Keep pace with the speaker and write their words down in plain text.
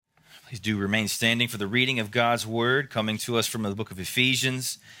Please do remain standing for the reading of God's word coming to us from the book of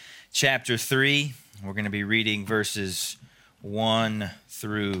Ephesians, chapter 3. We're going to be reading verses 1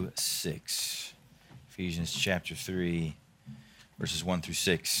 through 6. Ephesians chapter 3, verses 1 through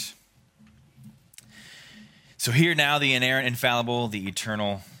 6. So hear now the inerrant, infallible, the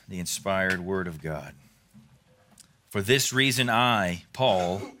eternal, the inspired word of God. For this reason I,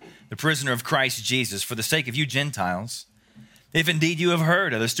 Paul, the prisoner of Christ Jesus, for the sake of you Gentiles, if indeed you have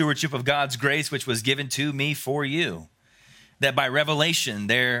heard of the stewardship of God's grace which was given to me for you, that by revelation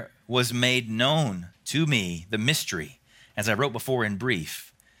there was made known to me the mystery, as I wrote before in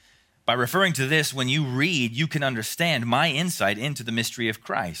brief. By referring to this, when you read, you can understand my insight into the mystery of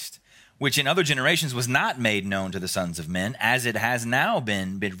Christ, which in other generations was not made known to the sons of men, as it has now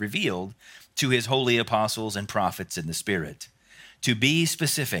been revealed to his holy apostles and prophets in the Spirit. To be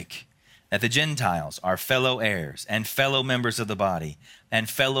specific, that the Gentiles are fellow heirs and fellow members of the body and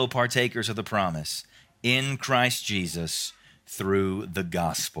fellow partakers of the promise in Christ Jesus through the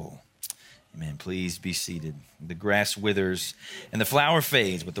gospel. Amen. Please be seated. The grass withers and the flower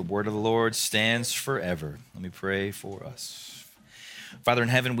fades, but the word of the Lord stands forever. Let me pray for us. Father in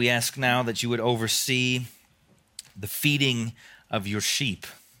heaven, we ask now that you would oversee the feeding of your sheep.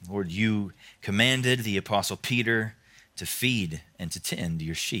 Lord, you commanded the Apostle Peter to feed and to tend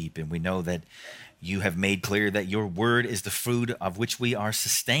your sheep. And we know that you have made clear that your word is the food of which we are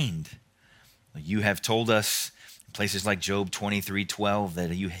sustained. You have told us in places like Job 23:12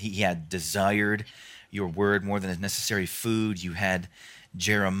 that he had desired your word more than a necessary food. You had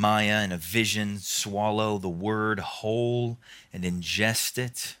Jeremiah in a vision swallow the word whole and ingest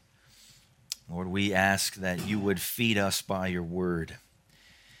it. Lord, we ask that you would feed us by your word.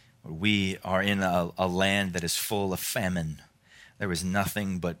 We are in a land that is full of famine. There is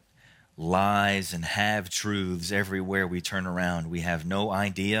nothing but lies and half-truths everywhere we turn around. We have no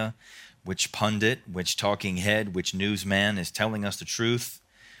idea which pundit, which talking head, which newsman is telling us the truth.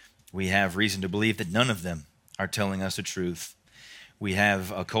 We have reason to believe that none of them are telling us the truth. We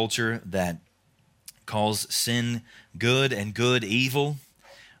have a culture that calls sin good and good evil.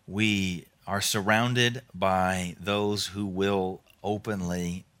 We are surrounded by those who will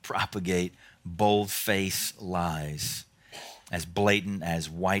openly propagate bold-faced lies, as blatant as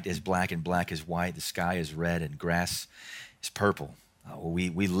white is black and black is white, the sky is red and grass is purple. We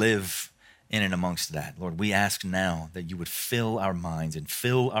live in and amongst that. Lord, we ask now that you would fill our minds and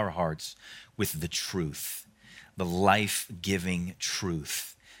fill our hearts with the truth, the life-giving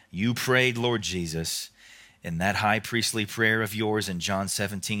truth. You prayed, Lord Jesus, in that high priestly prayer of yours in John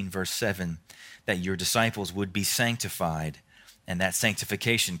 17, verse 7, that your disciples would be sanctified. And that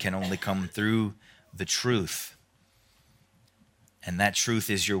sanctification can only come through the truth. And that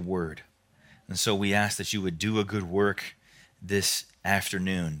truth is your word. And so we ask that you would do a good work this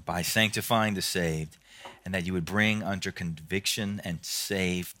afternoon by sanctifying the saved, and that you would bring under conviction and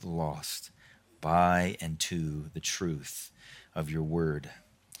save the lost by and to the truth of your word.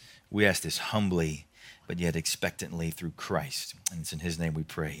 We ask this humbly, but yet expectantly through Christ. And it's in his name we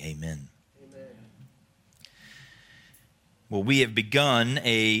pray. Amen. Well, we have begun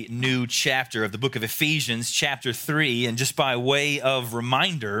a new chapter of the book of Ephesians, chapter 3, and just by way of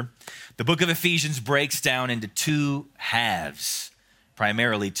reminder, the book of Ephesians breaks down into two halves,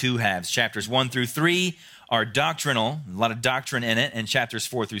 primarily two halves. Chapters 1 through 3 are doctrinal, a lot of doctrine in it, and chapters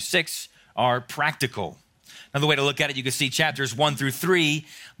 4 through 6 are practical. Another way to look at it, you can see chapters 1 through 3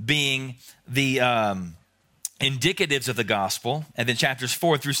 being the indicatives of the gospel, and then chapters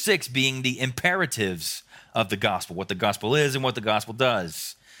 4 through 6 being the imperatives of the gospel, what the gospel is and what the gospel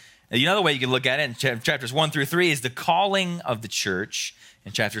does. Now, another way you can look at it in chapters 1 through 3 is the calling of the church,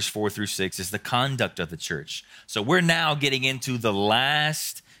 and chapters 4 through 6 is the conduct of the church. So we're now getting into the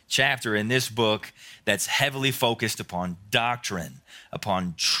last chapter in this book that's heavily focused upon doctrine,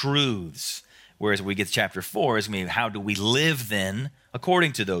 upon truths, whereas when we get to chapter 4 is how do we live then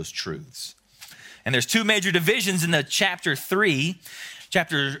according to those truths. And there's two major divisions in the chapter 3.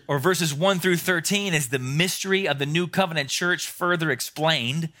 Verses 1 through 13 is the mystery of the new covenant church further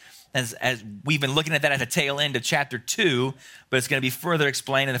explained, as we've been looking at that at the tail end of chapter 2, but it's going to be further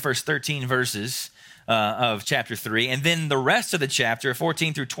explained in the first 13 verses of chapter 3. And then the rest of the chapter,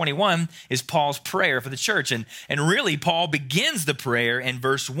 14 through 21, is Paul's prayer for the church. And really, Paul begins the prayer in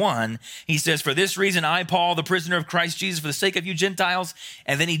verse 1. He says, for this reason, I, Paul, the prisoner of Christ Jesus, for the sake of you Gentiles.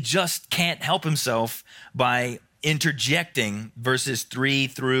 And then he just can't help himself by interjecting verses 3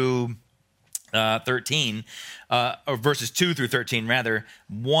 through 13, or verses 2 through 13, rather,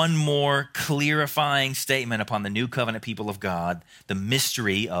 one more clarifying statement upon the new covenant people of God, the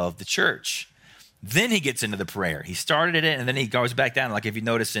mystery of the church. Then he gets into the prayer. He started it, and then he goes back down. Like if you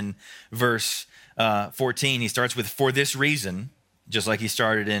notice in verse 14, he starts with, for this reason, just like he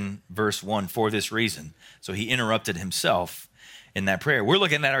started in verse 1, for this reason. So he interrupted himself in that prayer. We're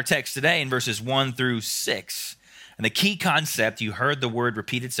looking at our text today in verses 1 through 6. And the key concept, you heard the word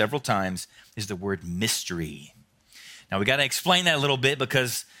repeated several times, is the word mystery. Now, we got to explain that a little bit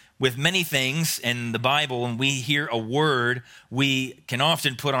because with many things in the Bible, when we hear a word, we can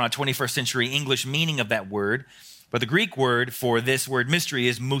often put on a 21st century English meaning of that word. But the Greek word for this word mystery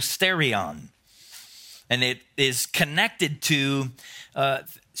is mysterion. And it is connected to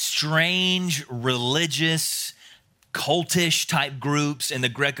strange, religious, cultish type groups in the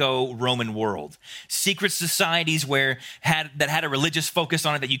Greco-Roman world. Secret societies that had a religious focus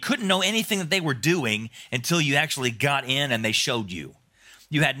on it that you couldn't know anything that they were doing until you actually got in and they showed you.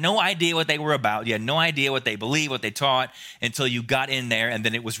 You had no idea what they were about. You had no idea what they believed, what they taught until you got in there and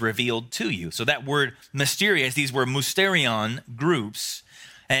then it was revealed to you. So that word mysterious, these were mysterion groups,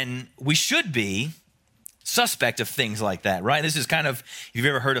 and we should be suspect of things like that, right? This is kind of, if you've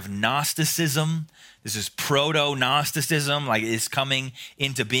ever heard of Gnosticism, this is proto-Gnosticism, like it's coming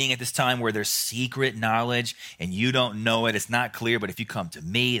into being at this time where there's secret knowledge and you don't know it. It's not clear, but if you come to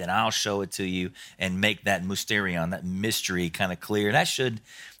me, then I'll show it to you and make that mysterion, that mystery kind of clear. That should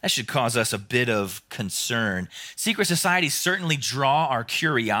cause us a bit of concern. Secret societies certainly draw our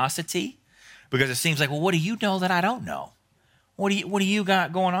curiosity because it seems like, well, what do you know that I don't know? What do you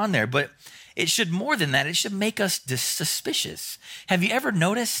got going on there? But it should more than that. It should make us suspicious. Have you ever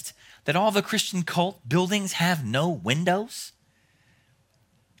noticed that all the Christian cult buildings have no windows?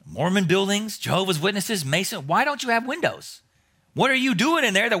 Mormon buildings, Jehovah's Witnesses, Mason, why don't you have windows? What are you doing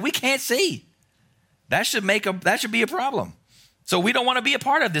in there that we can't see? That should be a problem. So we don't want to be a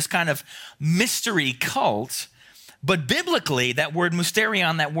part of this kind of mystery cult. But biblically, that word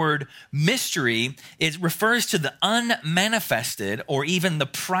mysterion, that word mystery, it refers to the unmanifested or even the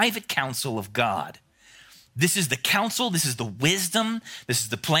private counsel of God. This is the counsel, this is the wisdom, this is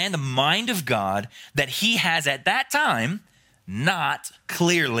the plan, the mind of God that he has at that time not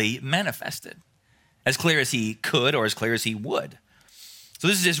clearly manifested. As clear as he could or as clear as he would. So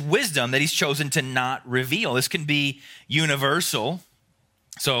this is his wisdom that he's chosen to not reveal. This can be universal.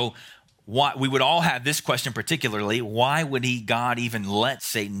 So we would all have this question particularly, why would God even let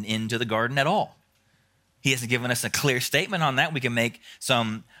Satan into the garden at all? He hasn't given us a clear statement on that. We can make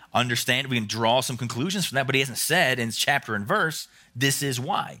some understand, we can draw some conclusions from that, but he hasn't said in chapter and verse, this is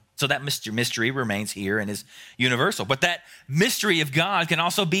why. So that mystery remains here and is universal. But that mystery of God can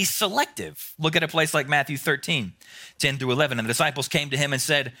also be selective. Look at a place like Matthew 13, 10 through 11. And the disciples came to him and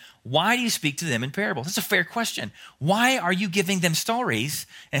said, why do you speak to them in parables? That's a fair question. Why are you giving them stories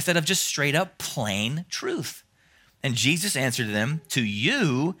instead of just straight up plain truth? And Jesus answered them, to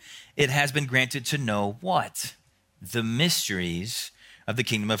you it has been granted to know what? The mysteries of the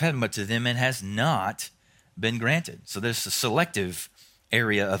kingdom of heaven, but to them it has not been granted. So there's a selective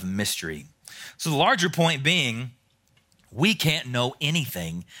area of mystery. So the larger point being, we can't know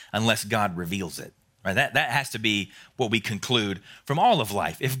anything unless God reveals it. Right? That has to be what we conclude from all of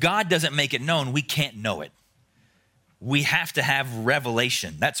life. If God doesn't make it known, we can't know it. We have to have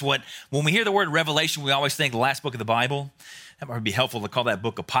revelation. That's what, when we hear the word revelation, we always think the last book of the Bible. That might be helpful to call that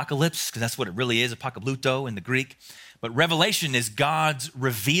book Apocalypse, because that's what it really is, apokaluto in the Greek. But revelation is God's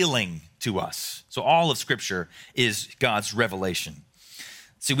revealing to us. So all of Scripture is God's revelation.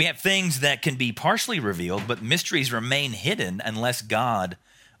 See, we have things that can be partially revealed, but mysteries remain hidden unless God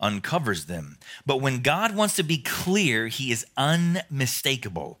uncovers them. But when God wants to be clear, he is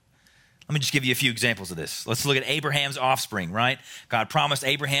unmistakable. Let me just give you a few examples of this. Let's look at Abraham's offspring, right? God promised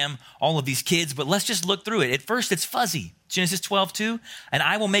Abraham all of these kids, but let's just look through it. At first, it's fuzzy. Genesis 12:2, and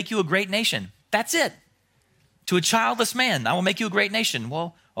I will make you a great nation. That's it. To a childless man, I will make you a great nation.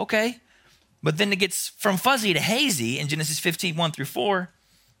 Well, okay. But then it gets from fuzzy to hazy in Genesis 15:1-4.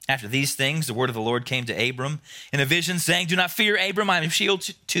 After these things, the word of the Lord came to Abram in a vision, saying, do not fear, Abram, I am a shield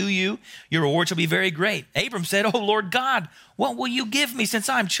to you. Your reward shall be very great. Abram said, oh, Lord God, what will you give me since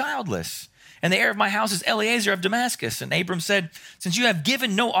I am childless? And the heir of my house is Eliezer of Damascus. And Abram said, since you have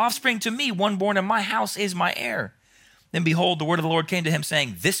given no offspring to me, one born in my house is my heir. Then behold, the word of the Lord came to him,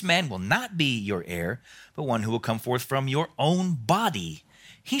 saying, this man will not be your heir, but one who will come forth from your own body.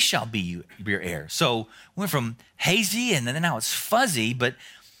 He shall be your heir. So we went from hazy and then now it's fuzzy, but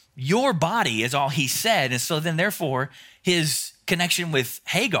your body is all he said. And so then therefore his connection with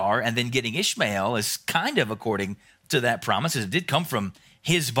Hagar and then getting Ishmael is kind of according to that promise. It did come from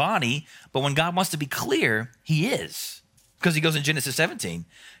his body, but when God wants to be clear, he is. Because he goes in Genesis 17,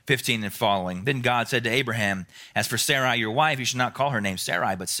 15 and following. Then God said to Abraham, as for Sarai, your wife, you shall not call her name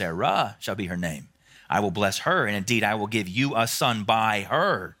Sarai, but Sarah shall be her name. I will bless her, and indeed I will give you a son by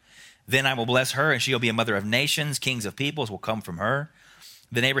her. Then I will bless her, and she will be a mother of nations. Kings of peoples will come from her.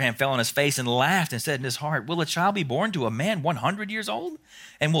 Then Abraham fell on his face and laughed and said in his heart, will a child be born to a man 100 years old?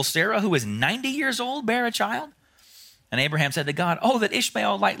 And will Sarah, who is 90 years old, bear a child? And Abraham said to God, oh, that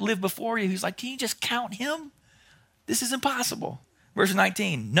Ishmael might live before you. He's like, can you just count him? This is impossible. Verse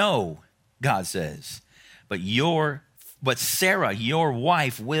 19, no, God says, but Sarah, your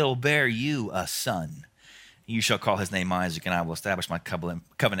wife, will bear you a son. You shall call his name Isaac, and I will establish my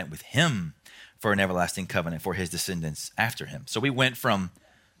covenant with him for an everlasting covenant for his descendants after him. So we went from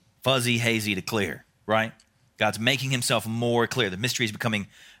fuzzy, hazy to clear, right? God's making himself more clear. The mystery is becoming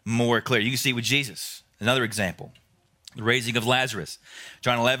more clear. You can see with Jesus, another example, the raising of Lazarus.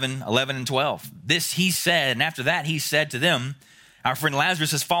 John 11 and 12. This he said, and after that he said to them, our friend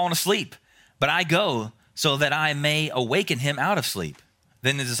Lazarus has fallen asleep, but I go so that I may awaken him out of sleep.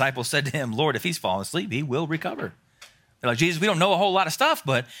 Then the disciples said to him, Lord, if he's fallen asleep, he will recover. They're like, Jesus, we don't know a whole lot of stuff,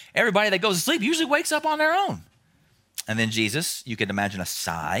 but everybody that goes to sleep usually wakes up on their own. And then Jesus, you can imagine a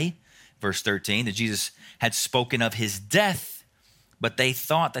sigh. Verse 13, that Jesus had spoken of his death, but they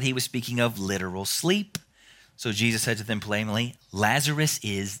thought that he was speaking of literal sleep. So Jesus said to them plainly, Lazarus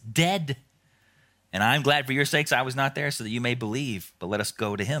is dead. And I'm glad for your sakes I was not there so that you may believe, but let us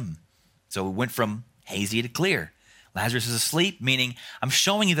go to him. So we went from hazy to clear. Lazarus is asleep, meaning I'm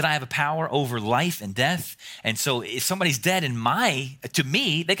showing you that I have a power over life and death. And so if somebody's dead to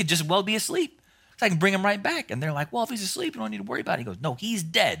me, they could just well be asleep. So I can bring him right back. And they're like, well, if he's asleep, you don't need to worry about it. He goes, no, he's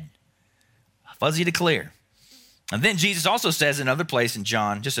dead. Fuzzy to clear. And then Jesus also says in another place in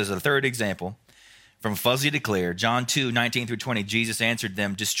John, just as a third example, from fuzzy to clear, John 2, 19 through 20, Jesus answered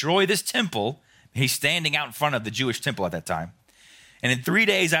them, destroy this temple. He's standing out in front of the Jewish temple at that time. And in 3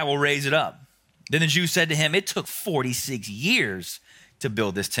 days, I will raise it up. Then the Jews said to him, it took 46 years to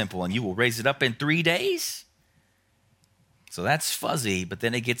build this temple, and you will raise it up in 3 days? So that's fuzzy, but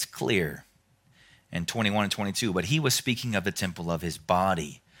then it gets clear. In 21 and 22, but he was speaking of the temple of his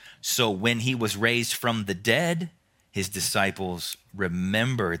body. So when he was raised from the dead, his disciples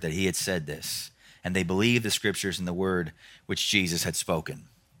remembered that he had said this, and they believed the scriptures and the word which Jesus had spoken.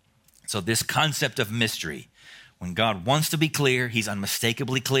 So this concept of mystery, when God wants to be clear, he's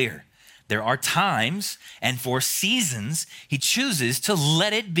unmistakably clear. There are times and for seasons, he chooses to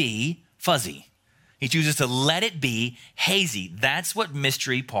let it be fuzzy. He chooses to let it be hazy. That's what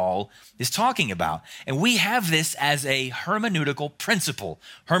mystery Paul is talking about. And we have this as a hermeneutical principle.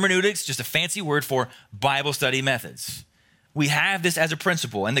 Hermeneutics, just a fancy word for Bible study methods. We have this as a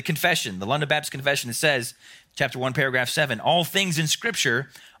principle. In the confession, the London Baptist Confession, it says, chapter 1, paragraph 7, all things in Scripture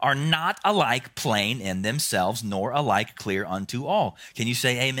are not alike plain in themselves, nor alike clear unto all. Can you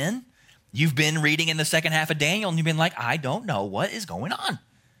say amen? You've been reading in the second half of Daniel, and you've been like, I don't know what is going on.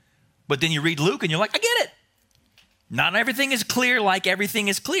 But then you read Luke, and you're like, I get it. Not everything is clear like everything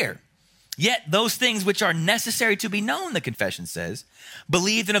is clear. Yet those things which are necessary to be known, the confession says,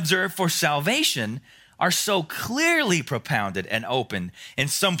 believed and observed for salvation, are so clearly propounded and opened in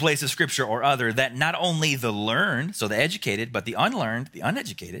some place of Scripture or other that not only the learned, so the educated, but the unlearned, the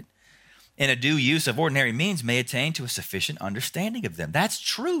uneducated, in a due use of ordinary means may attain to a sufficient understanding of them. That's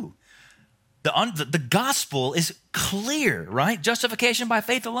true. The gospel is clear, right? Justification by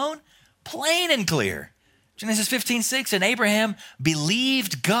faith alone, plain and clear. Genesis 15:6, and Abraham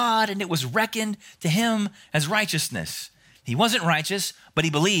believed God, and it was reckoned to him as righteousness. He wasn't righteous, but he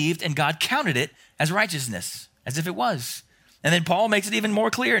believed, and God counted it as righteousness, as if it was. And then Paul makes it even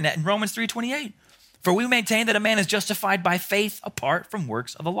more clear in Romans 3:28. For we maintain that a man is justified by faith apart from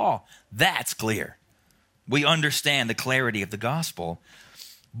works of the law. That's clear. We understand the clarity of the gospel.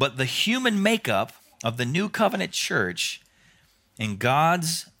 But the human makeup of the new covenant church and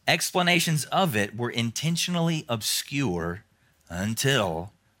God's explanations of it were intentionally obscure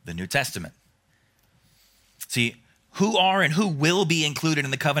until the New Testament. See, who are and who will be included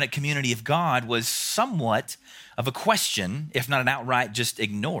in the covenant community of God was somewhat of a question, if not an outright just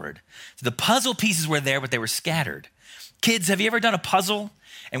ignored. So the puzzle pieces were there, but they were scattered. Kids, have you ever done a puzzle?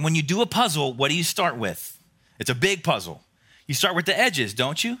 And when you do a puzzle, what do you start with? It's a big puzzle. You start with the edges,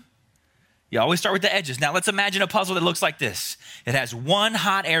 don't you? You always start with the edges. Now let's imagine a puzzle that looks like this. It has one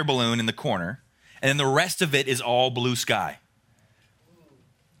hot air balloon in the corner, and then the rest of it is all blue sky.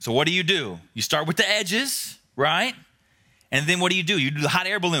 So what do? You start with the edges, right? And then what do? You do the hot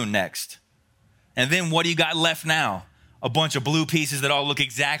air balloon next. And then what do you got left now? A bunch of blue pieces that all look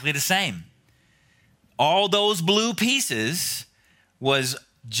exactly the same. All those blue pieces was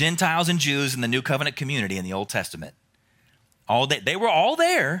Gentiles and Jews in the New Covenant community in the Old Testament. They were all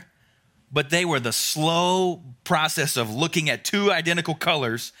there, but they were the slow process of looking at two identical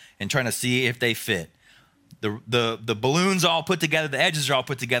colors and trying to see if they fit. The balloons all put together, the edges are all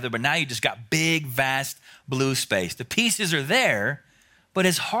put together, but now you just got big, vast blue space. The pieces are there, but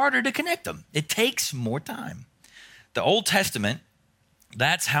it's harder to connect them. It takes more time. The Old Testament,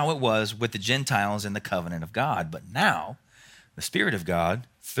 that's how it was with the Gentiles in the covenant of God. But now, the Spirit of God,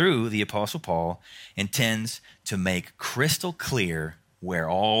 through the Apostle Paul, intends to make crystal clear where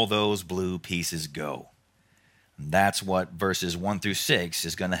all those blue pieces go. And that's what verses 1 through 6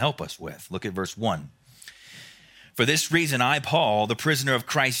 is going to help us with. Look at verse 1. For this reason, I, Paul, the prisoner of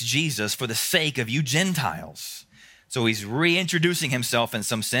Christ Jesus, for the sake of you Gentiles. So he's reintroducing himself in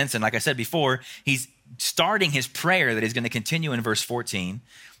some sense. And like I said before, he's starting his prayer that he's going to continue in verse 14,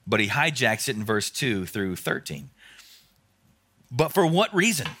 but he hijacks it in verse 2 through 13. But for what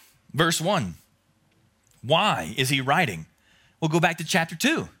reason? Verse 1. Why is he writing? We'll go back to chapter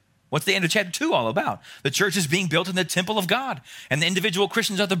 2. What's the end of chapter 2 all about? The church is being built in the temple of God, and the individual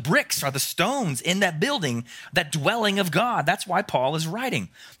Christians are the bricks, are the stones in that building, that dwelling of God. That's why Paul is writing.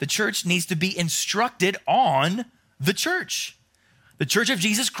 The church needs to be instructed on the church. The church of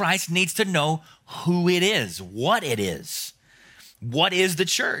Jesus Christ needs to know who it is, what it is. What is the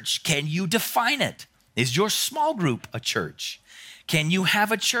church? Can you define it? Is your small group a church? Can you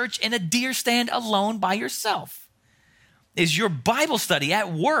have a church in a deer stand alone by yourself? Is your Bible study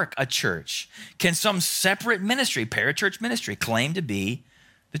at work a church? Can some separate ministry, parachurch ministry, claim to be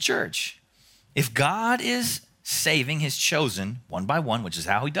the church? If God is saving his chosen one by one, which is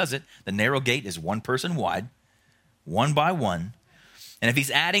how he does it, the narrow gate is one person wide, one by one. And if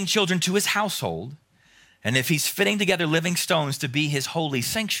he's adding children to his household, and if he's fitting together living stones to be his holy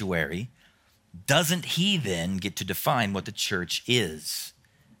sanctuary, doesn't he then get to define what the church is?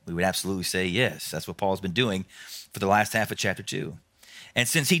 We would absolutely say yes. That's what Paul's been doing for the last half of chapter 2. And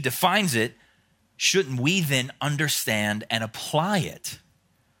since he defines it, shouldn't we then understand and apply it?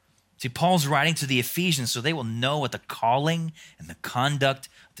 See, Paul's writing to the Ephesians so they will know what the calling and the conduct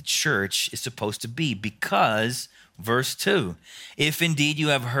of the church is supposed to be, because, verse 2, if indeed you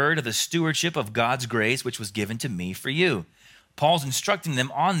have heard of the stewardship of God's grace, which was given to me for you. Paul's instructing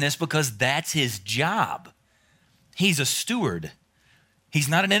them on this because that's his job. He's a steward. He's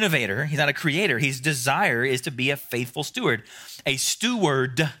not an innovator. He's not a creator. His desire is to be a faithful steward. A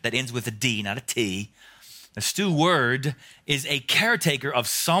steward, that ends with a D, not a T. A steward is a caretaker of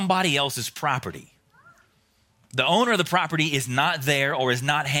somebody else's property. The owner of the property is not there or is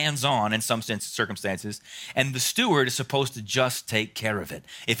not hands-on in some circumstances, and the steward is supposed to just take care of it.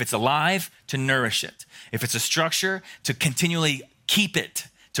 If it's alive, to nourish it. If it's a structure, to continually keep it,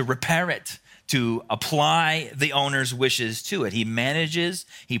 to repair it, to apply the owner's wishes to it. He manages,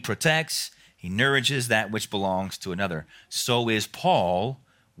 he protects, he nourishes that which belongs to another. So is Paul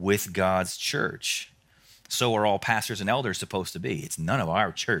with God's church. So are all pastors and elders supposed to be. It's none of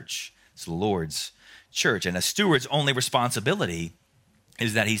our church. It's the Lord's church. And a steward's only responsibility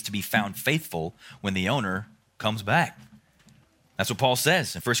is that he's to be found faithful when the owner comes back. That's what Paul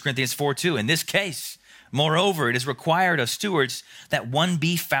says in 1 Corinthians 4:2. In this case, moreover, it is required of stewards that one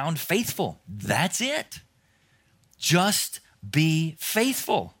be found faithful. That's it. Just be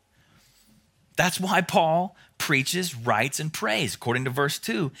faithful. That's why Paul preaches, writes, and prays. According to verse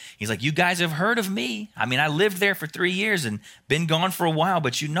 2, he's like, you guys have heard of me. I mean, I lived there for 3 years and been gone for a while,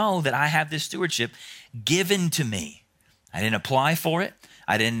 but you know that I have this stewardship given to me. I didn't apply for it.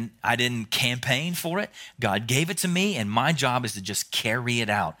 I didn't campaign for it. God gave it to me, and my job is to just carry it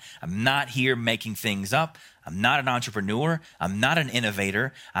out. I'm not here making things up. I'm not an entrepreneur. I'm not an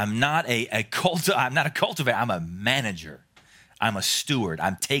innovator. I'm not a cultivator. I'm a manager. I'm a steward.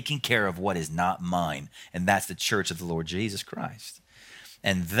 I'm taking care of what is not mine, and that's the church of the Lord Jesus Christ.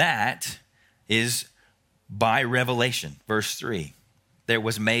 And that is by revelation. Verse 3, there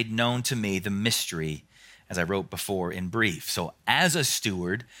was made known to me the mystery, as I wrote before in brief. So as a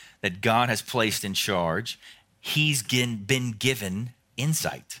steward that God has placed in charge, he's been given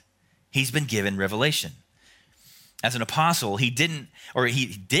insight. He's been given revelation. As an apostle, he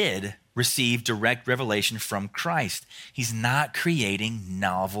did receive direct revelation from Christ. He's not creating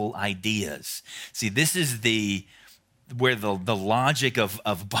novel ideas. See, this is where the logic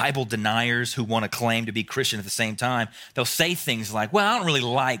of Bible deniers who want to claim to be Christian at the same time, they'll say things like, well, I don't really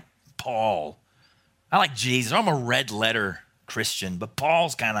like Paul. I like Jesus. I'm a red letter Christian, but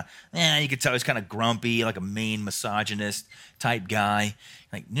Paul's kind of, you could tell he's kind of grumpy, like a mean misogynist type guy.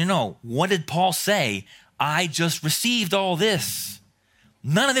 Like, no, what did Paul say? I just received all this.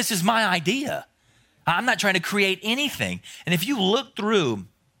 None of this is my idea. I'm not trying to create anything. And if you look through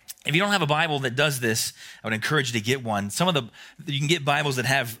If you don't have a Bible that does this, I would encourage you to get one. You can get Bibles that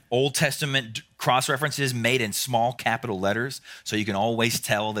have Old Testament cross-references made in small capital letters, so you can always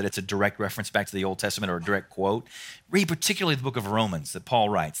tell that it's a direct reference back to the Old Testament or a direct quote. Read particularly the book of Romans that Paul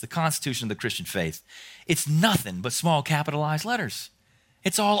writes, the constitution of the Christian faith. It's nothing but small capitalized letters.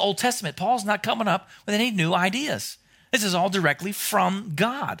 It's all Old Testament. Paul's not coming up with any new ideas. This is all directly from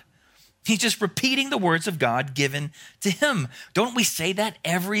God. He's just repeating the words of God given to him. Don't we say that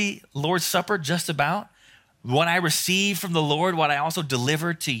every Lord's Supper just about? What I received from the Lord, what I also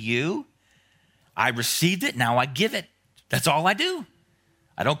delivered to you. I received it, now I give it. That's all I do.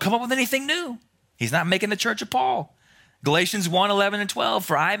 I don't come up with anything new. He's not making the church of Paul. Galatians 1, 11 and 12,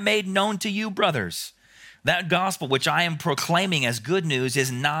 for I made known to you, brothers, that gospel which I am proclaiming as good news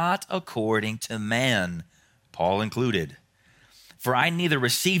is not according to man, Paul included. For I neither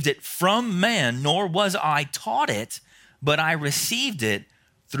received it from man, nor was I taught it, but I received it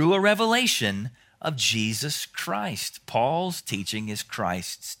through a revelation of Jesus Christ. Paul's teaching is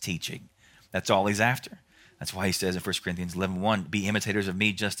Christ's teaching. That's all he's after. That's why he says in 1 Corinthians 11:1, be imitators of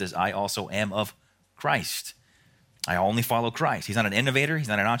me just as I also am of Christ. I only follow Christ. He's not an innovator. He's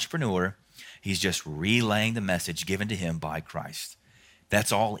not an entrepreneur. He's just relaying the message given to him by Christ.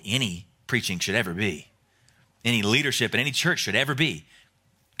 That's all any preaching should ever be. Any leadership in any church should ever be.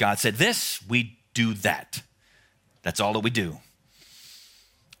 God said this, we do that. That's all that we do.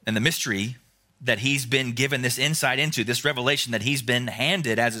 And the mystery that he's been given this insight into, this revelation that he's been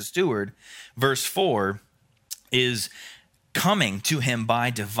handed as a steward, verse 4, is coming to him by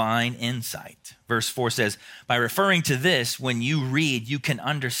divine insight. Verse 4 says, by referring to this, when you read, you can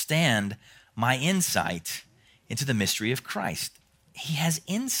understand my insight into the mystery of Christ. He has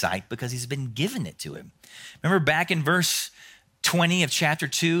insight because he's been given it to him. Remember back in verse 20 of chapter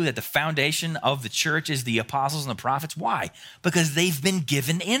 2 that the foundation of the church is the apostles and the prophets. Why? Because they've been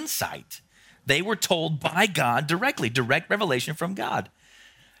given insight. They were told by God directly, direct revelation from God.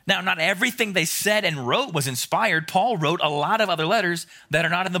 Now, not everything they said and wrote was inspired. Paul wrote a lot of other letters that are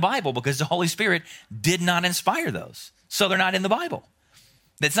not in the Bible because the Holy Spirit did not inspire those. So they're not in the Bible.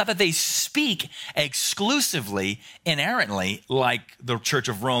 It's not that they speak exclusively, inerrantly, like the Church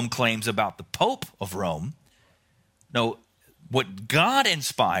of Rome claims about the Pope of Rome. No, what God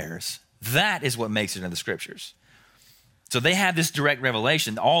inspires, that is what makes it in the Scriptures. So they have this direct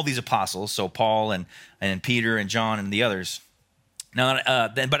revelation, all these apostles, so Paul and Peter and John and the others. Now,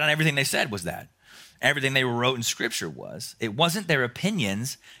 but not everything they said was that. Everything they wrote in Scripture was. It wasn't their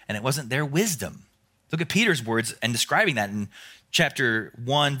opinions and it wasn't their wisdom. Look at Peter's words and describing that in chapter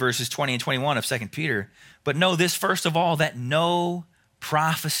 1, verses 20 and 21 of 2 Peter. But know this, first of all, that no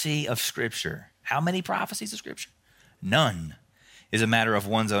prophecy of Scripture, how many prophecies of Scripture? None, is a matter of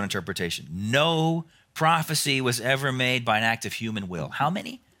one's own interpretation. No prophecy was ever made by an act of human will. How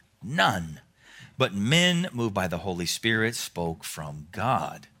many? None. But men, moved by the Holy Spirit, spoke from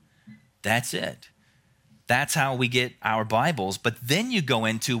God. That's it. That's how we get our Bibles. But then you go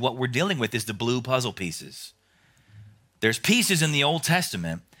into what we're dealing with is the blue puzzle pieces. There's pieces in the Old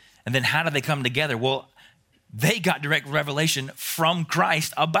Testament, and then how do they come together? Well, they got direct revelation from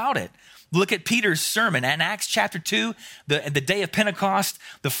Christ about it. Look at Peter's sermon in Acts chapter 2, the day of Pentecost,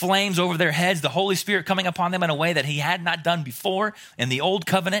 the flames over their heads, the Holy Spirit coming upon them in a way that he had not done before in the old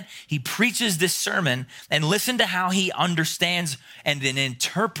covenant. He preaches this sermon, and listen to how he understands and then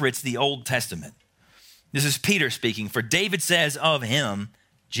interprets the Old Testament. This is Peter speaking. For David says of him,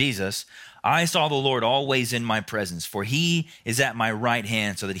 Jesus, I saw the Lord always in my presence, for he is at my right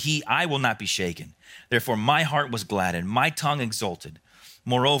hand, so that I will not be shaken. Therefore my heart was glad and my tongue exulted.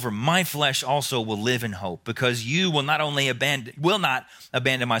 Moreover, my flesh also will live in hope, because you will not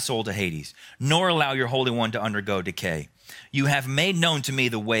abandon my soul to Hades, nor allow your Holy One to undergo decay. You have made known to me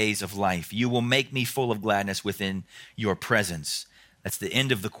the ways of life. You will make me full of gladness within your presence. That's the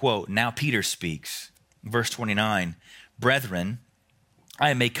end of the quote. Now Peter speaks. Verse 29, brethren,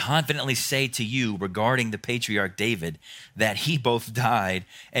 I may confidently say to you regarding the patriarch David that he both died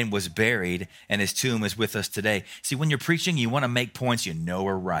and was buried, and his tomb is with us today. See, when you're preaching, you want to make points you know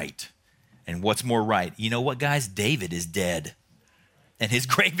are right. And what's more right? You know what, guys? David is dead, and his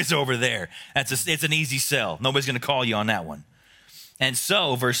grave is over there. It's an easy sell. Nobody's going to call you on that one. And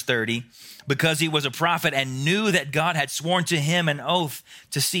so, verse 30, because he was a prophet and knew that God had sworn to him an oath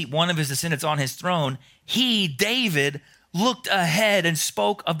to seat one of his descendants on his throne, he, David, looked ahead and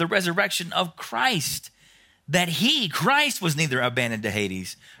spoke of the resurrection of Christ, that he, Christ, was neither abandoned to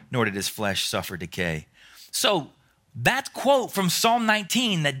Hades, nor did his flesh suffer decay. So that quote from Psalm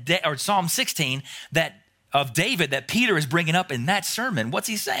 19 or Psalm 16 of David that Peter is bringing up in that sermon, what's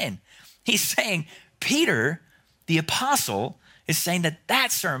he saying? He's saying Peter, the apostle, is saying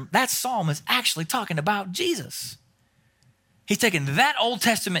that psalm is actually talking about Jesus. He's taking that Old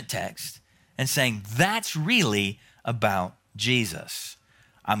Testament text and saying that's really about Jesus.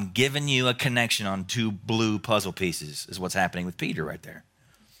 I'm giving you a connection on two blue puzzle pieces is what's happening with Peter right there.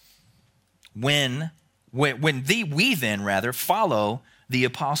 We then follow the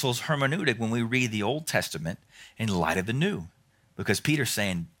apostles' hermeneutic when we read the Old Testament in light of the New. Because Peter's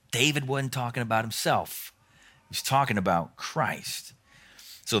saying David wasn't talking about himself. He's talking about Christ.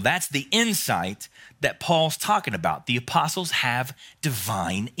 So that's the insight that Paul's talking about. The apostles have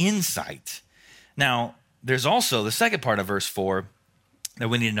divine insight. Now, there's also the second part of verse 4 that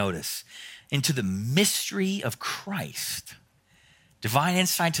we need to notice. Into the mystery of Christ. Divine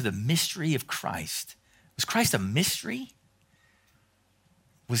insight to the mystery of Christ. Was Christ a mystery?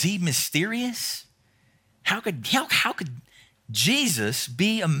 Was he mysterious? How could Jesus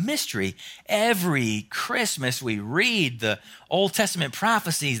be a mystery? Every Christmas we read the Old Testament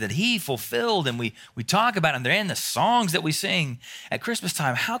prophecies that he fulfilled, and we talk about them. They're in the songs that we sing at Christmas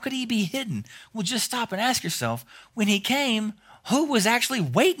time. How could he be hidden? Well, just stop and ask yourself, when he came, who was actually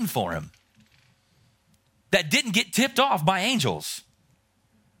waiting for him that didn't get tipped off by angels?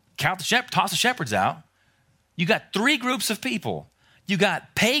 Toss the shepherds out. You got three groups of people. You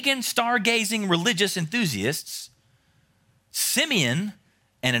got pagan, stargazing, religious enthusiasts, Simeon,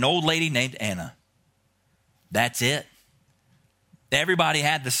 and an old lady named Anna. That's it. Everybody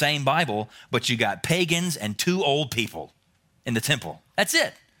had the same Bible, but you got pagans and two old people in the temple. That's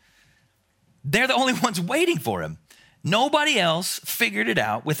it. They're the only ones waiting for him. Nobody else figured it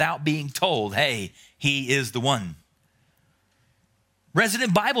out without being told, hey, he is the one.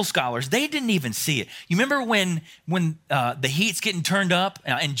 Resident Bible scholars, they didn't even see it. You remember when the heat's getting turned up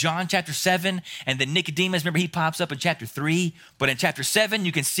in John chapter 7, and then Nicodemus, remember he pops up in chapter 3, but in chapter 7,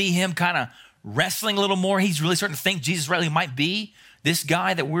 you can see him kind of wrestling a little more. He's really starting to think Jesus really might be this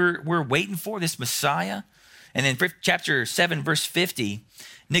guy that we're waiting for, this Messiah. And then chapter 7, verse 50,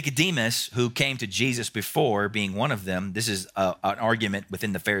 Nicodemus, who came to Jesus before, being one of them, this is an argument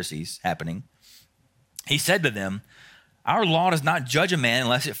within the Pharisees happening. He said to them, our law does not judge a man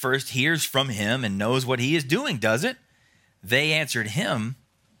unless it first hears from him and knows what he is doing, does it? They answered him,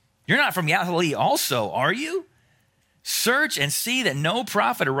 you're not from Galilee also, are you? Search and see that no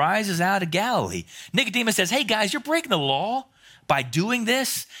prophet arises out of Galilee. Nicodemus says, hey guys, you're breaking the law by doing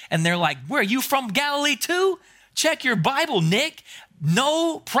this. And they're like, where are you from, Galilee too? Check your Bible, Nick.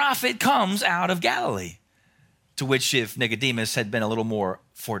 No prophet comes out of Galilee. To which if Nicodemus had been a little more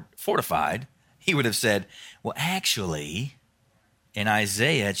fortified, he would have said, well, actually, in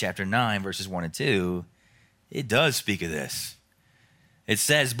Isaiah chapter 9, verses 1 and 2, it does speak of this. It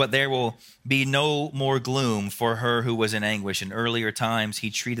says, but there will be no more gloom for her who was in anguish. In earlier times,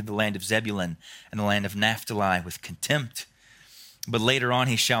 he treated the land of Zebulun and the land of Naphtali with contempt. But later on,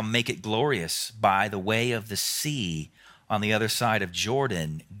 he shall make it glorious by the way of the sea on the other side of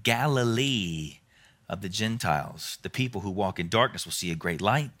Jordan, Galilee of the Gentiles. The people who walk in darkness will see a great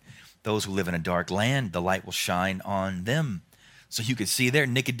light. Those who live in a dark land, the light will shine on them. So you could see there,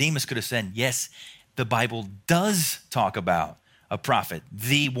 Nicodemus could have said, yes, the Bible does talk about a prophet,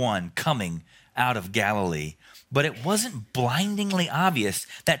 the one coming out of Galilee. But it wasn't blindingly obvious.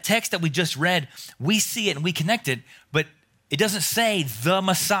 That text that we just read, we see it and we connect it, but it doesn't say the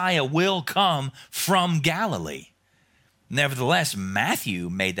Messiah will come from Galilee. Nevertheless,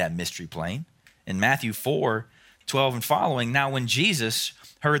 Matthew made that mystery plain. In Matthew 4:12 and following, now when Jesus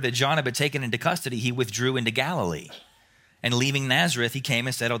heard that John had been taken into custody, he withdrew into Galilee. And leaving Nazareth, he came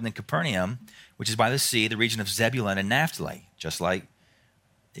and settled in Capernaum, which is by the sea, the region of Zebulun and Naphtali, just like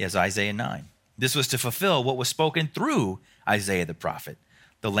as Isaiah 9. This was to fulfill what was spoken through Isaiah the prophet,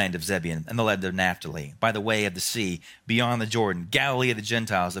 the land of Zebulun and the land of Naphtali, by the way of the sea, beyond the Jordan, Galilee of the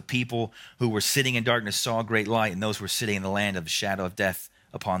Gentiles. The people who were sitting in darkness saw a great light, and those who were sitting in the land of the shadow of death,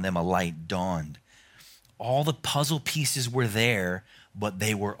 upon them a light dawned. All the puzzle pieces were there, but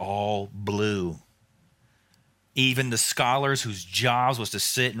they were all blue. Even the scholars whose jobs was to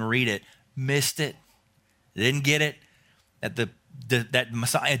sit and read it missed it. They didn't get it, that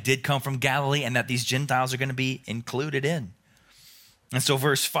Messiah did come from Galilee and that these Gentiles are going to be included in. And so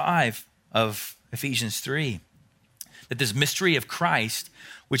verse 5 of Ephesians 3, that this mystery of Christ,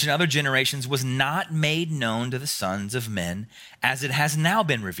 which in other generations was not made known to the sons of men, as it has now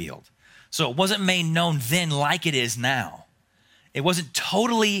been revealed. So it wasn't made known then like it is now. It wasn't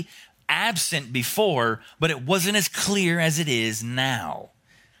totally absent before, but it wasn't as clear as it is now.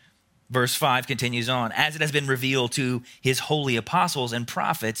 Verse 5 continues on, as it has been revealed to his holy apostles and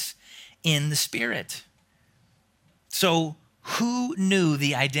prophets in the Spirit. So who knew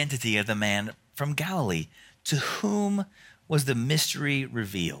the identity of the man from Galilee? To whom was the mystery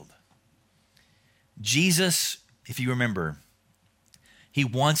revealed? Jesus, if you remember, he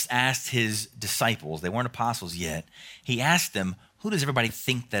once asked his disciples, they weren't apostles yet, he asked them, who does everybody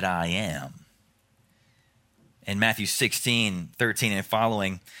think that I am? In Matthew 16, 13 and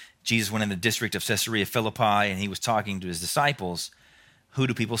following, Jesus went in the district of Caesarea Philippi and he was talking to his disciples. Who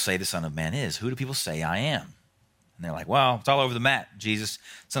do people say the Son of Man is? Who do people say I am? And they're like, well, it's all over the map, Jesus.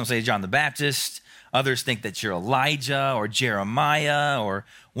 Some say John the Baptist. Others think that you're Elijah or Jeremiah or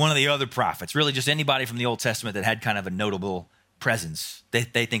one of the other prophets. Really just anybody from the Old Testament that had kind of a notable presence. They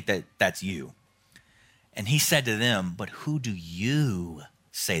think that that's you. And he said to them, but who do you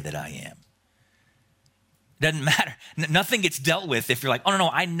say that I am? Doesn't matter. Nothing gets dealt with if you're like, oh, no,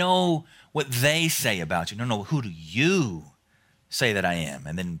 I know what they say about you. No, who do you say that I am?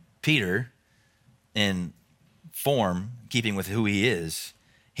 And then Peter, in form, keeping with who he is,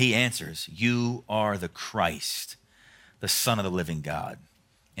 he answers, you are the Christ, the Son of the living God.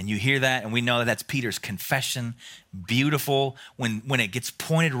 And you hear that, and we know that that's Peter's confession. Beautiful when it gets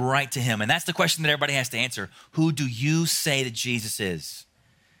pointed right to him. And that's the question that everybody has to answer. Who do you say that Jesus is?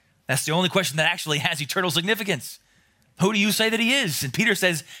 That's the only question that actually has eternal significance. Who do you say that he is? And Peter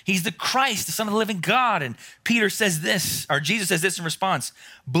says, he's the Christ, the Son of the living God. And Peter says this, or Jesus says this in response,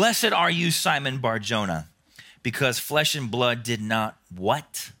 blessed are you, Simon Bar-Jonah, because flesh and blood did not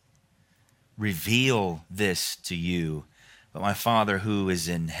what? Reveal this to you, but my Father who is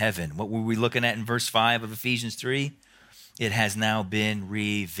in heaven. What were we looking at in verse 5 of Ephesians 3? It has now been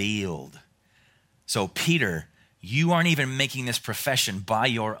revealed. So Peter, you aren't even making this profession by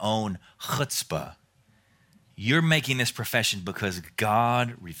your own chutzpah. You're making this profession because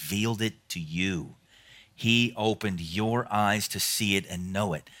God revealed it to you. He opened your eyes to see it and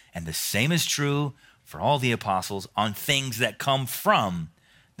know it. And the same is true for all the apostles on things that come from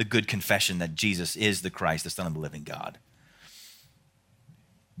the good confession that Jesus is the Christ, the Son of the living God.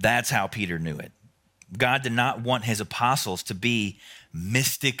 That's how Peter knew it. God did not want his apostles to be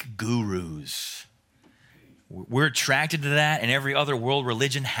mystic gurus. We're attracted to that, and every other world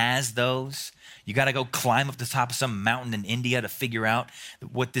religion has those. You got to go climb up the top of some mountain in India to figure out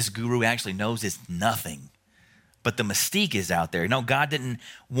that what this guru actually knows is nothing. But the mystique is out there. No, God didn't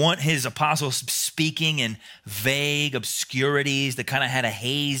want his apostles speaking in vague obscurities that kind of had a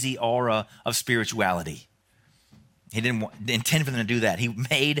hazy aura of spirituality. He didn't intend for them to do that. He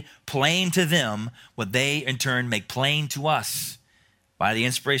made plain to them what they in turn make plain to us by the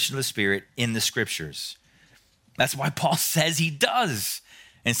inspiration of the Spirit in the scriptures. That's why Paul says he does.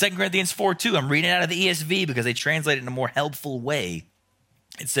 In 2 Corinthians 4:2, I'm reading out of the ESV because they translate it in a more helpful way.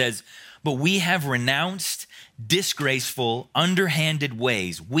 It says, but we have renounced disgraceful, underhanded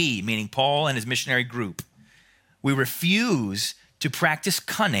ways. We, meaning Paul and his missionary group, we refuse to practice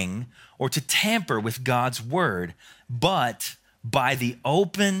cunning or to tamper with God's word, but by the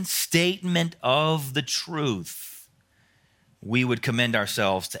open statement of the truth, we would commend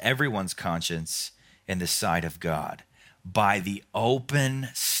ourselves to everyone's conscience in the sight of God. By the open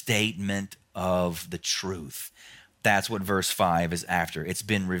statement of the truth. That's what verse 5 is after. It's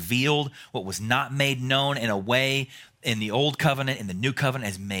been revealed. What was not made known in a way in the old covenant, in the new covenant,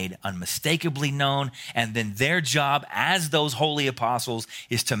 is made unmistakably known. And then their job as those holy apostles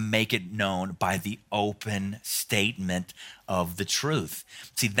is to make it known by the open statement of the truth.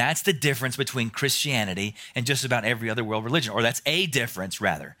 See, that's the difference between Christianity and just about every other world religion, or that's a difference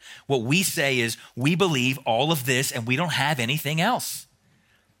rather. What we say is we believe all of this and we don't have anything else.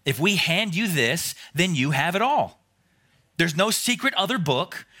 If we hand you this, then you have it all. There's no secret other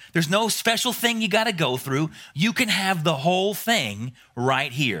book. There's no special thing you got to go through. You can have the whole thing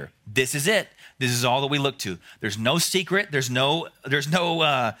right here. This is it. This is all that we look to. There's no secret. There's no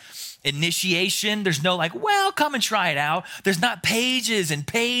initiation. There's no like, well, come and try it out. There's not pages and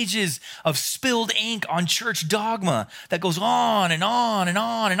pages of spilled ink on church dogma that goes on and on and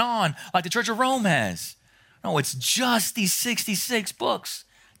on and on like the Church of Rome has. No, it's just these 66 books.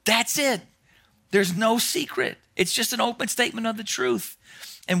 That's it. There's no secret. It's just an open statement of the truth.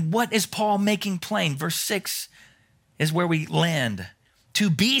 And what is Paul making plain? Verse 6 is where we land. To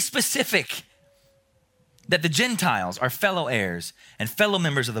be specific, that the Gentiles are fellow heirs and fellow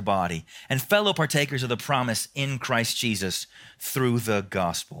members of the body and fellow partakers of the promise in Christ Jesus through the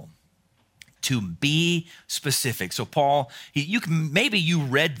gospel. To be specific. So Paul, maybe you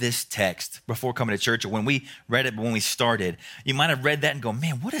read this text before coming to church, or when we read it when we started, you might have read that and go,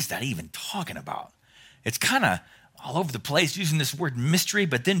 man, what is that even talking about? It's kind of all over the place using this word mystery,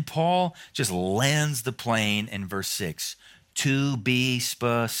 but then Paul just lands the plane in verse 6. To be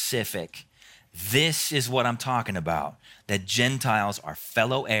specific. This is what I'm talking about, that Gentiles are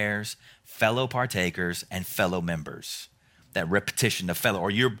fellow heirs, fellow partakers, and fellow members. that repetition of fellow,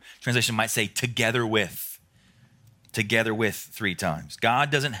 or your translation might say together with 3 times. God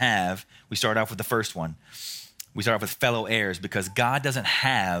doesn't have, we start off with the first one, we start off with fellow heirs because God doesn't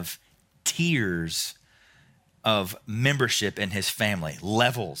have tiers of membership in his family,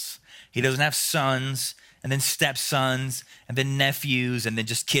 levels. He doesn't have sons and then stepsons and then nephews and then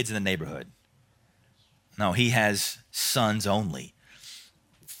just kids in the neighborhood. No, he has sons only.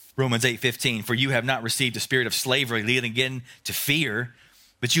 Romans 8:15, for you have not received a spirit of slavery leading again to fear,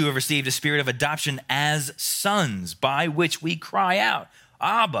 but you have received a spirit of adoption as sons, by which we cry out,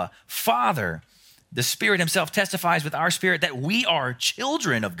 Abba, Father. The Spirit himself testifies with our spirit that we are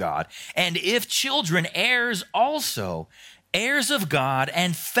children of God, and if children, heirs also, heirs of God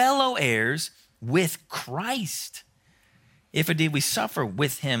and fellow heirs with Christ. If indeed we suffer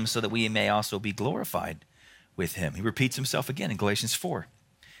with him so that we may also be glorified with him. He repeats himself again in Galatians 4.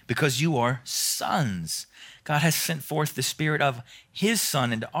 Because you are sons, God has sent forth the Spirit of his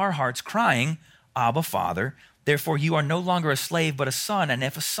Son into our hearts, crying, Abba, Father. Therefore you are no longer a slave, but a son, and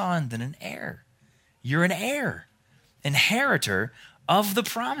if a son, then an heir. You're an heir, inheritor of the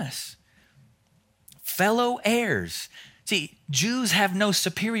promise. Fellow heirs. See, Jews have no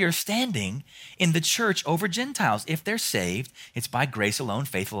superior standing in the church over Gentiles. If they're saved, it's by grace alone,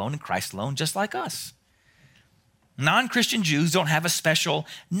 faith alone, in Christ alone, just like us. Non-Christian Jews don't have a special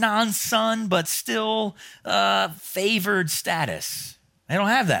non-son, but still favored status. They don't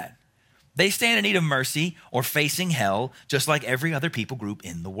have that. They stand in need of mercy or facing hell, just like every other people group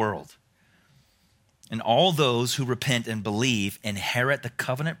in the world. And all those who repent and believe inherit the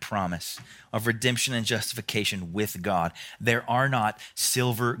covenant promise of redemption and justification with God. There are not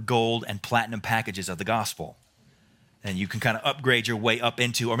silver, gold, and platinum packages of the gospel. And you can kind of upgrade your way up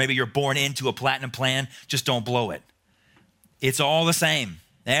into, or maybe you're born into a platinum plan, just don't blow it. It's all the same.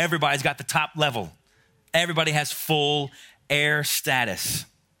 Everybody's got the top level. Everybody has full heir status.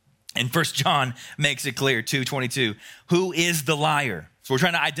 And 1 John makes it clear, 2:22, who is the liar? So we're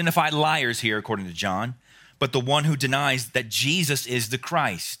trying to identify liars here, according to John, but the one who denies that Jesus is the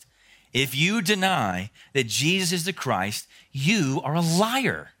Christ. If you deny that Jesus is the Christ, you are a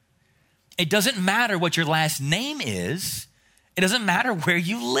liar. It doesn't matter what your last name is. It doesn't matter where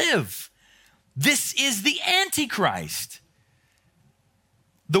you live. This is the Antichrist.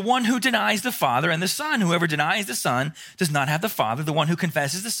 The one who denies the Father and the Son. Whoever denies the Son does not have the Father. The one who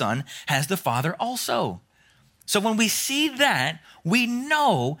confesses the Son has the Father also. So when we see that, we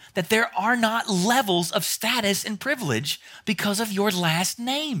know that there are not levels of status and privilege because of your last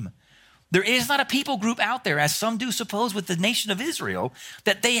name. There is not a people group out there, as some do suppose with the nation of Israel,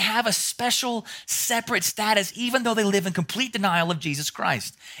 that they have a special, separate status, even though they live in complete denial of Jesus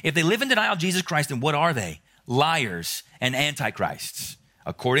Christ. If they live in denial of Jesus Christ, then what are they? Liars and antichrists,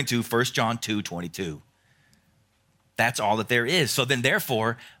 according to 1 John 2:22. That's all that there is. So then,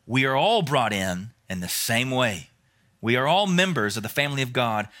 therefore, we are all brought in the same way. We are all members of the family of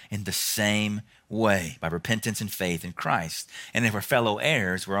God in the same way, by repentance and faith in Christ. And if we're fellow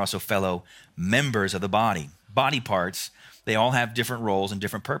heirs, we're also fellow members of the body. Body parts, they all have different roles and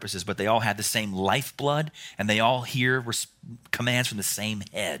different purposes, but they all have the same lifeblood, and they all hear commands from the same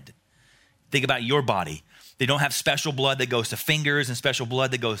head. Think about your body. They don't have special blood that goes to fingers and special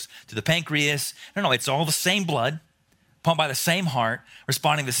blood that goes to the pancreas. No, it's all the same blood, pumped by the same heart,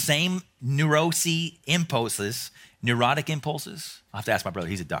 responding to the same neurotic impulses. I'll have to ask my brother,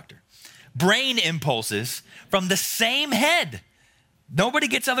 he's a doctor. Brain impulses from the same head. Nobody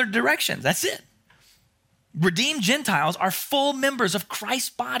gets other directions. That's it. Redeemed Gentiles are full members of Christ's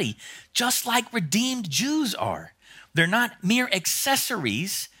body, just like redeemed Jews are. They're not mere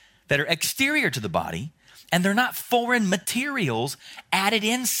accessories that are exterior to the body, and they're not foreign materials added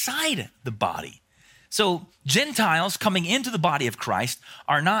inside the body. So Gentiles coming into the body of Christ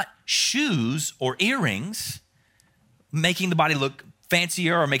are not shoes or earrings, making the body look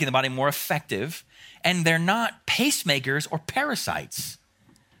fancier or making the body more effective. And they're not pacemakers or parasites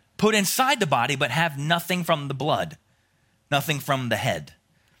put inside the body, but have nothing from the blood, nothing from the head.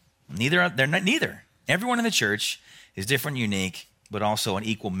 They're not neither. Everyone in the church is different, unique, but also an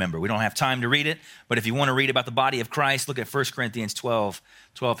equal member. We don't have time to read it, but if you want to read about the body of Christ, look at 1 Corinthians 12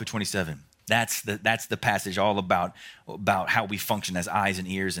 through 27. That's the passage all about how we function as eyes and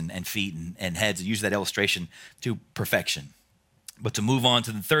ears and feet and heads. I use that illustration to perfection. But to move on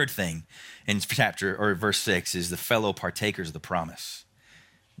to the third thing in chapter or verse 6 is the fellow partakers of the promise.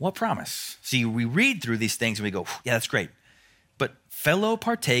 What promise? See, we read through these things and we go, yeah, that's great. But fellow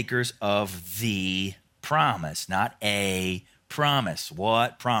partakers of the promise, not a promise.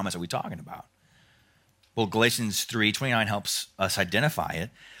 What promise are we talking about? Well, Galatians 3:29 helps us identify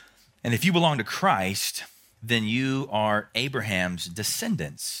it. And if you belong to Christ, then you are Abraham's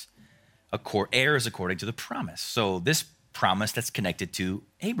descendants, heirs according to the promise. So this promise that's connected to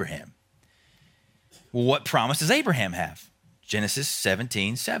Abraham. Well, what promise does Abraham have? Genesis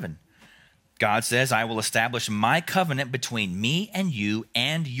 17:7. God says, I will establish my covenant between me and you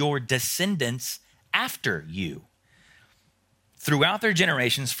and your descendants after you, throughout their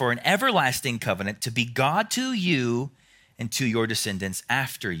generations, for an everlasting covenant to be God to you and to your descendants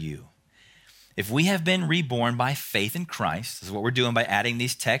after you. If we have been reborn by faith in Christ, this is what we're doing by adding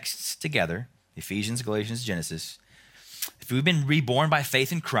these texts together, Ephesians, Galatians, Genesis. If we've been reborn by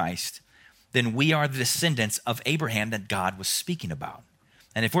faith in Christ, then we are the descendants of Abraham that God was speaking about.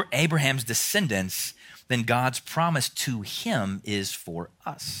 And if we're Abraham's descendants, then God's promise to him is for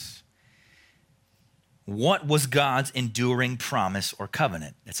us. What was God's enduring promise or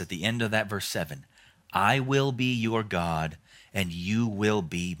covenant? It's at the end of that verse 7. I will be your God and you will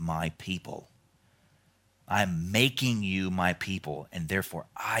be my people. I'm making you my people and therefore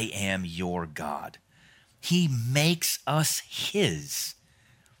I am your God. He makes us his.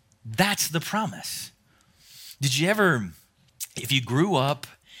 That's the promise. Did you ever, if you grew up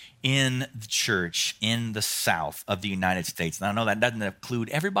in the church in the South of the United States, and I know that doesn't include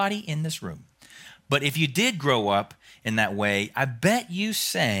everybody in this room, but if you did grow up in that way, I bet you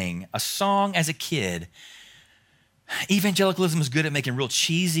sang a song as a kid. Evangelicalism is good at making real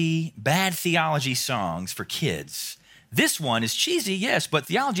cheesy, bad theology songs for kids. This one is cheesy, yes, but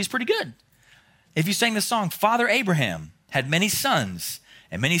theology is pretty good. If you sang the song, Father Abraham had many sons,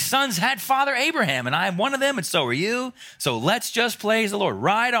 and many sons had Father Abraham, and I am one of them, and so are you. So let's just praise the Lord.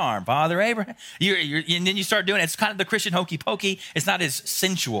 Right arm, Father Abraham. And then you start doing it. It's kind of the Christian hokey pokey. It's not as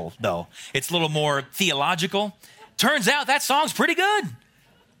sensual, though. It's a little more theological. Turns out that song's pretty good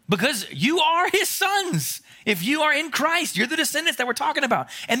because you are his sons. If you are in Christ, you're the descendants that we're talking about.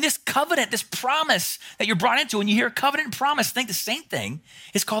 And this covenant, this promise that you're brought into, when you hear covenant and promise, think the same thing.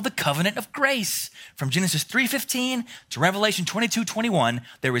 It's called the covenant of grace. From Genesis 3:15 to Revelation 22:21,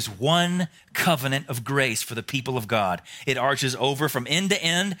 there is one covenant of grace for the people of God. It arches over from end to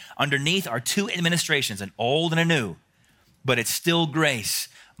end. Underneath are two administrations, an old and a new. But it's still grace.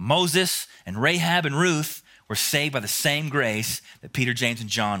 Moses and Rahab and Ruth were saved by the same grace that Peter, James,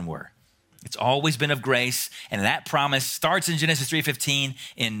 and John were. It's always been of grace, and that promise starts in Genesis 3:15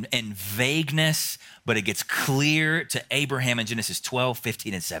 in vagueness, but it gets clear to Abraham in Genesis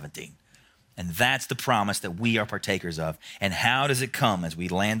 12:15 and 17. And that's the promise that we are partakers of. And how does it come as we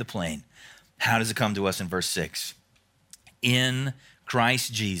land the plane? How does it come to us in verse 6? In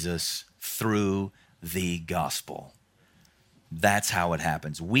Christ Jesus through the gospel. That's how it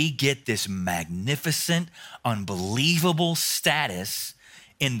happens. We get this magnificent, unbelievable status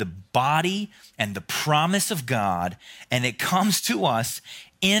in the body and the promise of God, and it comes to us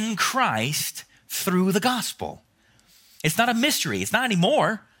in Christ through the gospel. It's not a mystery. It's not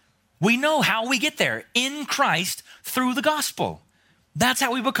anymore. We know how we get there, in Christ through the gospel. That's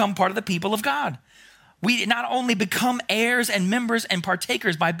how we become part of the people of God. We not only become heirs and members and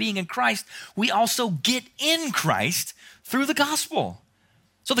partakers by being in Christ, we also get in Christ through the gospel.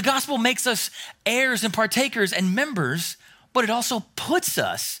 So the gospel makes us heirs and partakers and members, but it also puts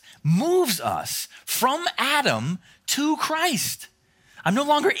us, moves us from Adam to Christ. I'm no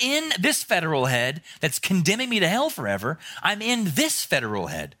longer in this federal head that's condemning me to hell forever. I'm in this federal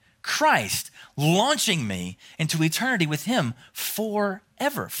head, Christ, launching me into eternity with him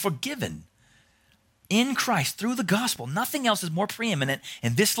forever, forgiven. In Christ, through the gospel. Nothing else is more preeminent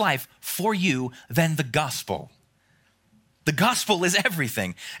in this life for you than the gospel. The gospel is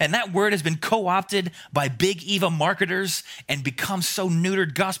everything. And that word has been co-opted by big Eva marketers and become so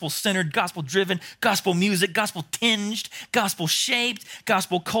neutered, gospel-centered, gospel-driven, gospel music, gospel-tinged, gospel-shaped,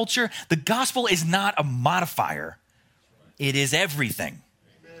 gospel culture. The gospel is not a modifier. It is everything.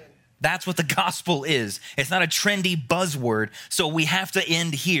 That's what the gospel is. It's not a trendy buzzword. So we have to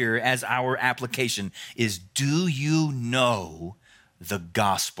end here as our application is, do you know the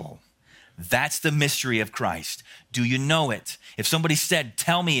gospel? That's the mystery of Christ. Do you know it? If somebody said,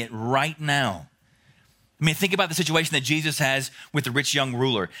 tell me it right now. I mean, think about the situation that Jesus has with the rich young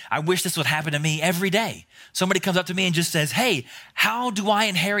ruler. I wish this would happen to me every day. Somebody comes up to me and just says, hey, how do I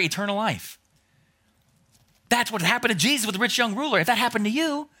inherit eternal life? That's what happened to Jesus with the rich young ruler. If that happened to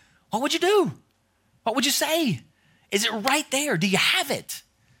you, what would you do? What would you say? Is it right there? Do you have it?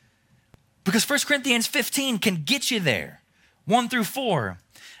 Because 1 Corinthians 15 can get you there. 1-4.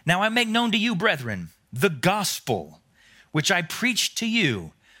 Now I make known to you, brethren, the gospel, which I preached to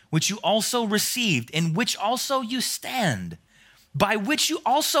you, which you also received, in which also you stand, by which you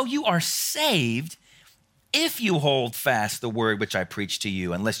are saved, if you hold fast the word which I preached to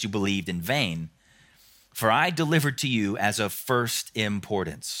you, unless you believed in vain. For I delivered to you as of first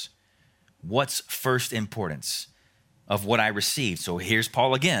importance. What's first importance? Of what I received. So here's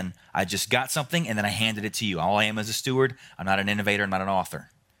Paul again. I just got something and then I handed it to you. All I am is a steward. I'm not an innovator. I'm not an author.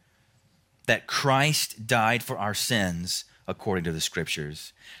 That Christ died for our sins according to the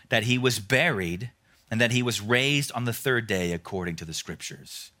scriptures. That he was buried and that he was raised on the third day according to the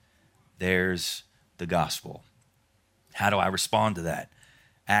scriptures. There's the gospel. How do I respond to that?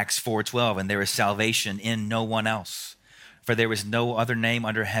 Acts 4:12, and there is salvation in no one else. For there is no other name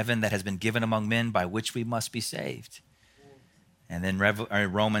under heaven that has been given among men by which we must be saved. And then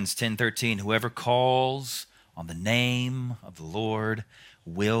Romans 10:13, whoever calls on the name of the Lord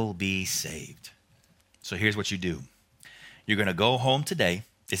will be saved. So here's what you do. You're going to go home today,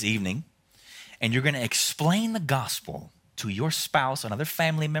 this evening, and you're going to explain the gospel to your spouse, another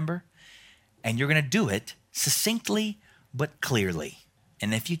family member, and you're going to do it succinctly but clearly.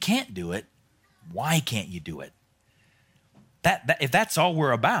 And if you can't do it, why can't you do it? If that's all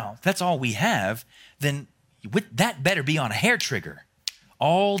we're about, that's all we have, then that better be on a hair trigger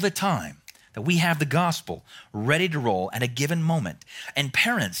all the time, that we have the gospel ready to roll at a given moment. And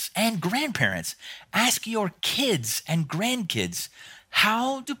parents and grandparents, ask your kids and grandkids,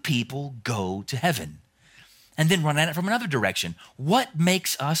 how do people go to heaven? And then run at it from another direction. What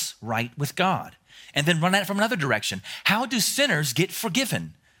makes us right with God? And then run at it from another direction. How do sinners get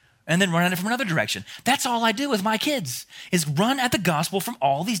forgiven? And then run at it from another direction. That's all I do with my kids, is run at the gospel from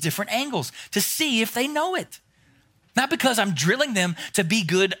all these different angles to see if they know it. Not because I'm drilling them to be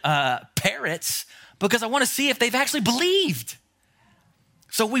good parrots, because I want to see if they've actually believed.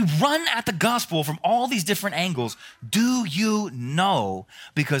 So we run at the gospel from all these different angles. Do you know?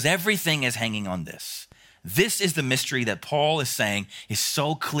 Because everything is hanging on this. This is the mystery that Paul is saying is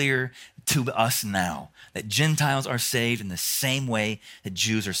so clear to us now, that Gentiles are saved in the same way that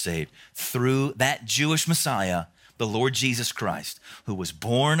Jews are saved, through that Jewish Messiah, the Lord Jesus Christ, who was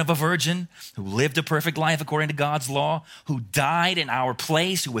born of a virgin, who lived a perfect life according to God's law, who died in our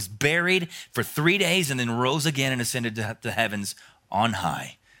place, who was buried for 3 days and then rose again and ascended to the heavens on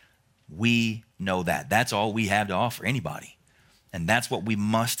high. We know that. That's all we have to offer anybody. And that's what we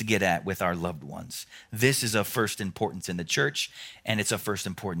must get at with our loved ones. This is of first importance in the church, and it's of first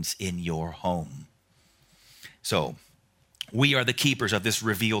importance in your home. So we are the keepers of this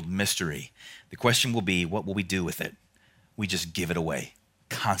revealed mystery. The question will be, what will we do with it? We just give it away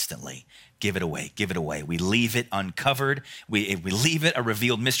constantly. Give it away, give it away. We leave it uncovered. We leave it a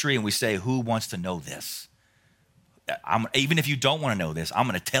revealed mystery, and we say, who wants to know this? Even if you don't want to know this, I'm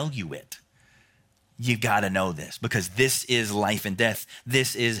going to tell you it. You got to know this, because this is life and death.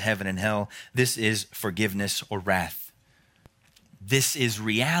 This is heaven and hell. This is forgiveness or wrath. This is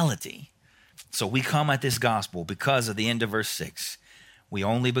reality. So we come at this gospel because of the end of verse 6. We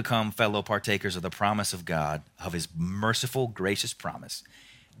only become fellow partakers of the promise of God, of his merciful, gracious promise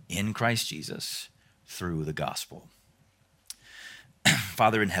in Christ Jesus through the gospel.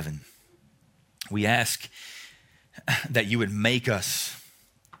 Father in heaven, we ask that you would make us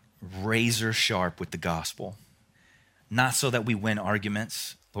razor sharp with the gospel, not so that we win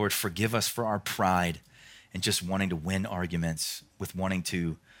arguments. Lord, forgive us for our pride and just wanting to win arguments, with wanting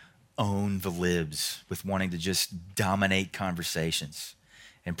to own the libs, with wanting to just dominate conversations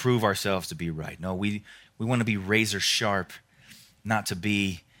and prove ourselves to be right. No, we want to be razor sharp, not to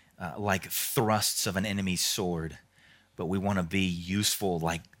be like thrusts of an enemy's sword, but we want to be useful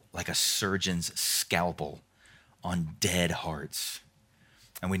like a surgeon's scalpel on dead hearts.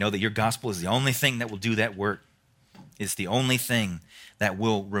 And we know that your gospel is the only thing that will do that work. It's the only thing that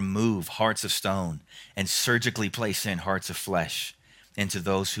will remove hearts of stone and surgically place in hearts of flesh into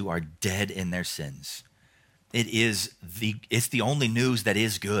those who are dead in their sins. It's the only news that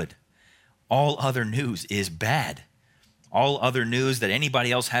is good. All other news is bad. All other news that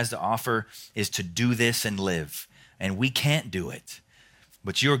anybody else has to offer is to do this and live. And we can't do it.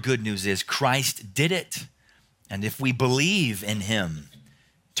 But your good news is Christ did it. And if we believe in him,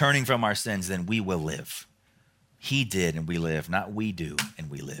 turning from our sins, then we will live. He did and we live, not we do and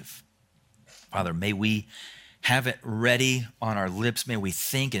we live. Father, may we have it ready on our lips. May we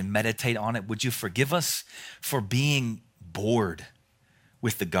think and meditate on it. Would you forgive us for being bored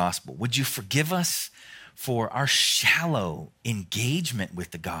with the gospel? Would you forgive us for our shallow engagement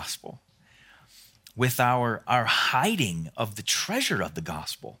with the gospel, with our hiding of the treasure of the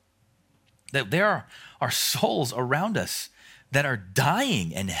gospel? That there are souls around us that are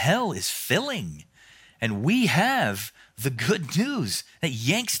dying and hell is filling, and we have the good news that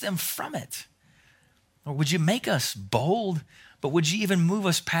yanks them from it. Or would you make us bold, but would you even move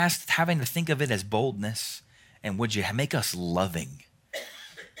us past having to think of it as boldness? And would you make us loving?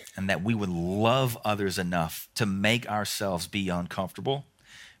 and that we would love others enough to make ourselves be uncomfortable,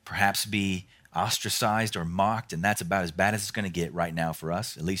 perhaps be ostracized or mocked, and that's about as bad as it's going to get right now for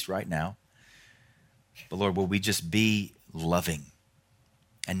us, at least right now. But Lord, will we just be loving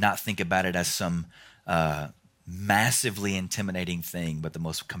and not think about it as some massively intimidating thing, but the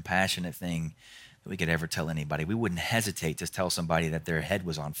most compassionate thing that we could ever tell anybody. We wouldn't hesitate to tell somebody that their head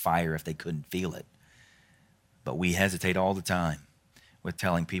was on fire if they couldn't feel it. But we hesitate all the time with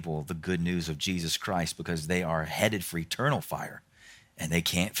telling people the good news of Jesus Christ because they are headed for eternal fire and they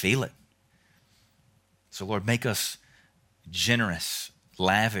can't feel it. So Lord, make us generous,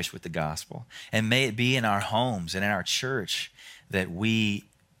 lavish with the gospel. And may it be in our homes and in our church that we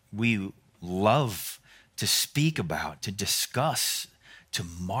love to speak about, to discuss, to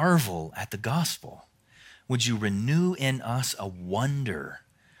marvel at the gospel. Would you renew in us a wonder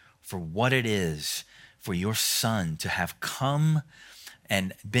for what it is for your Son to have come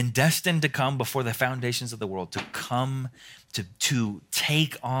and been destined to come before the foundations of the world, to come to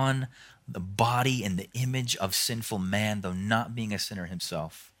take on the body and the image of sinful man, though not being a sinner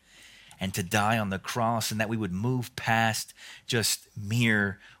himself, and to die on the cross, and that we would move past just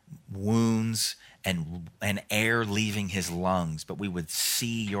mere wounds and air leaving his lungs, but we would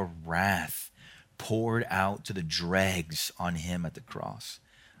see your wrath poured out to the dregs on him at the cross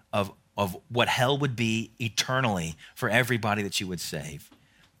of what hell would be eternally for everybody that you would save.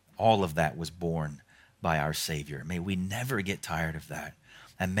 All of that was borne by our Savior. May we never get tired of that.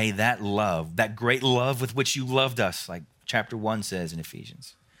 And may that love, that great love with which you loved us, like chapter 1 says in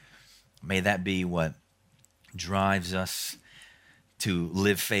Ephesians, may that be what drives us to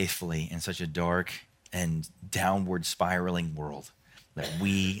live faithfully in such a dark and downward spiraling world, that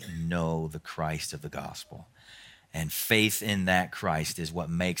we know the Christ of the gospel. And faith in that Christ is what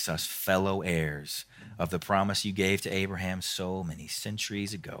makes us fellow heirs of the promise you gave to Abraham so many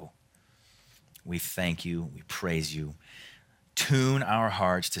centuries ago. We thank you. We praise you. Tune our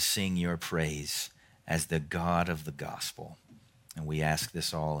hearts to sing your praise as the God of the gospel. And we ask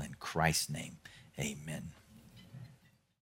this all in Christ's name. Amen.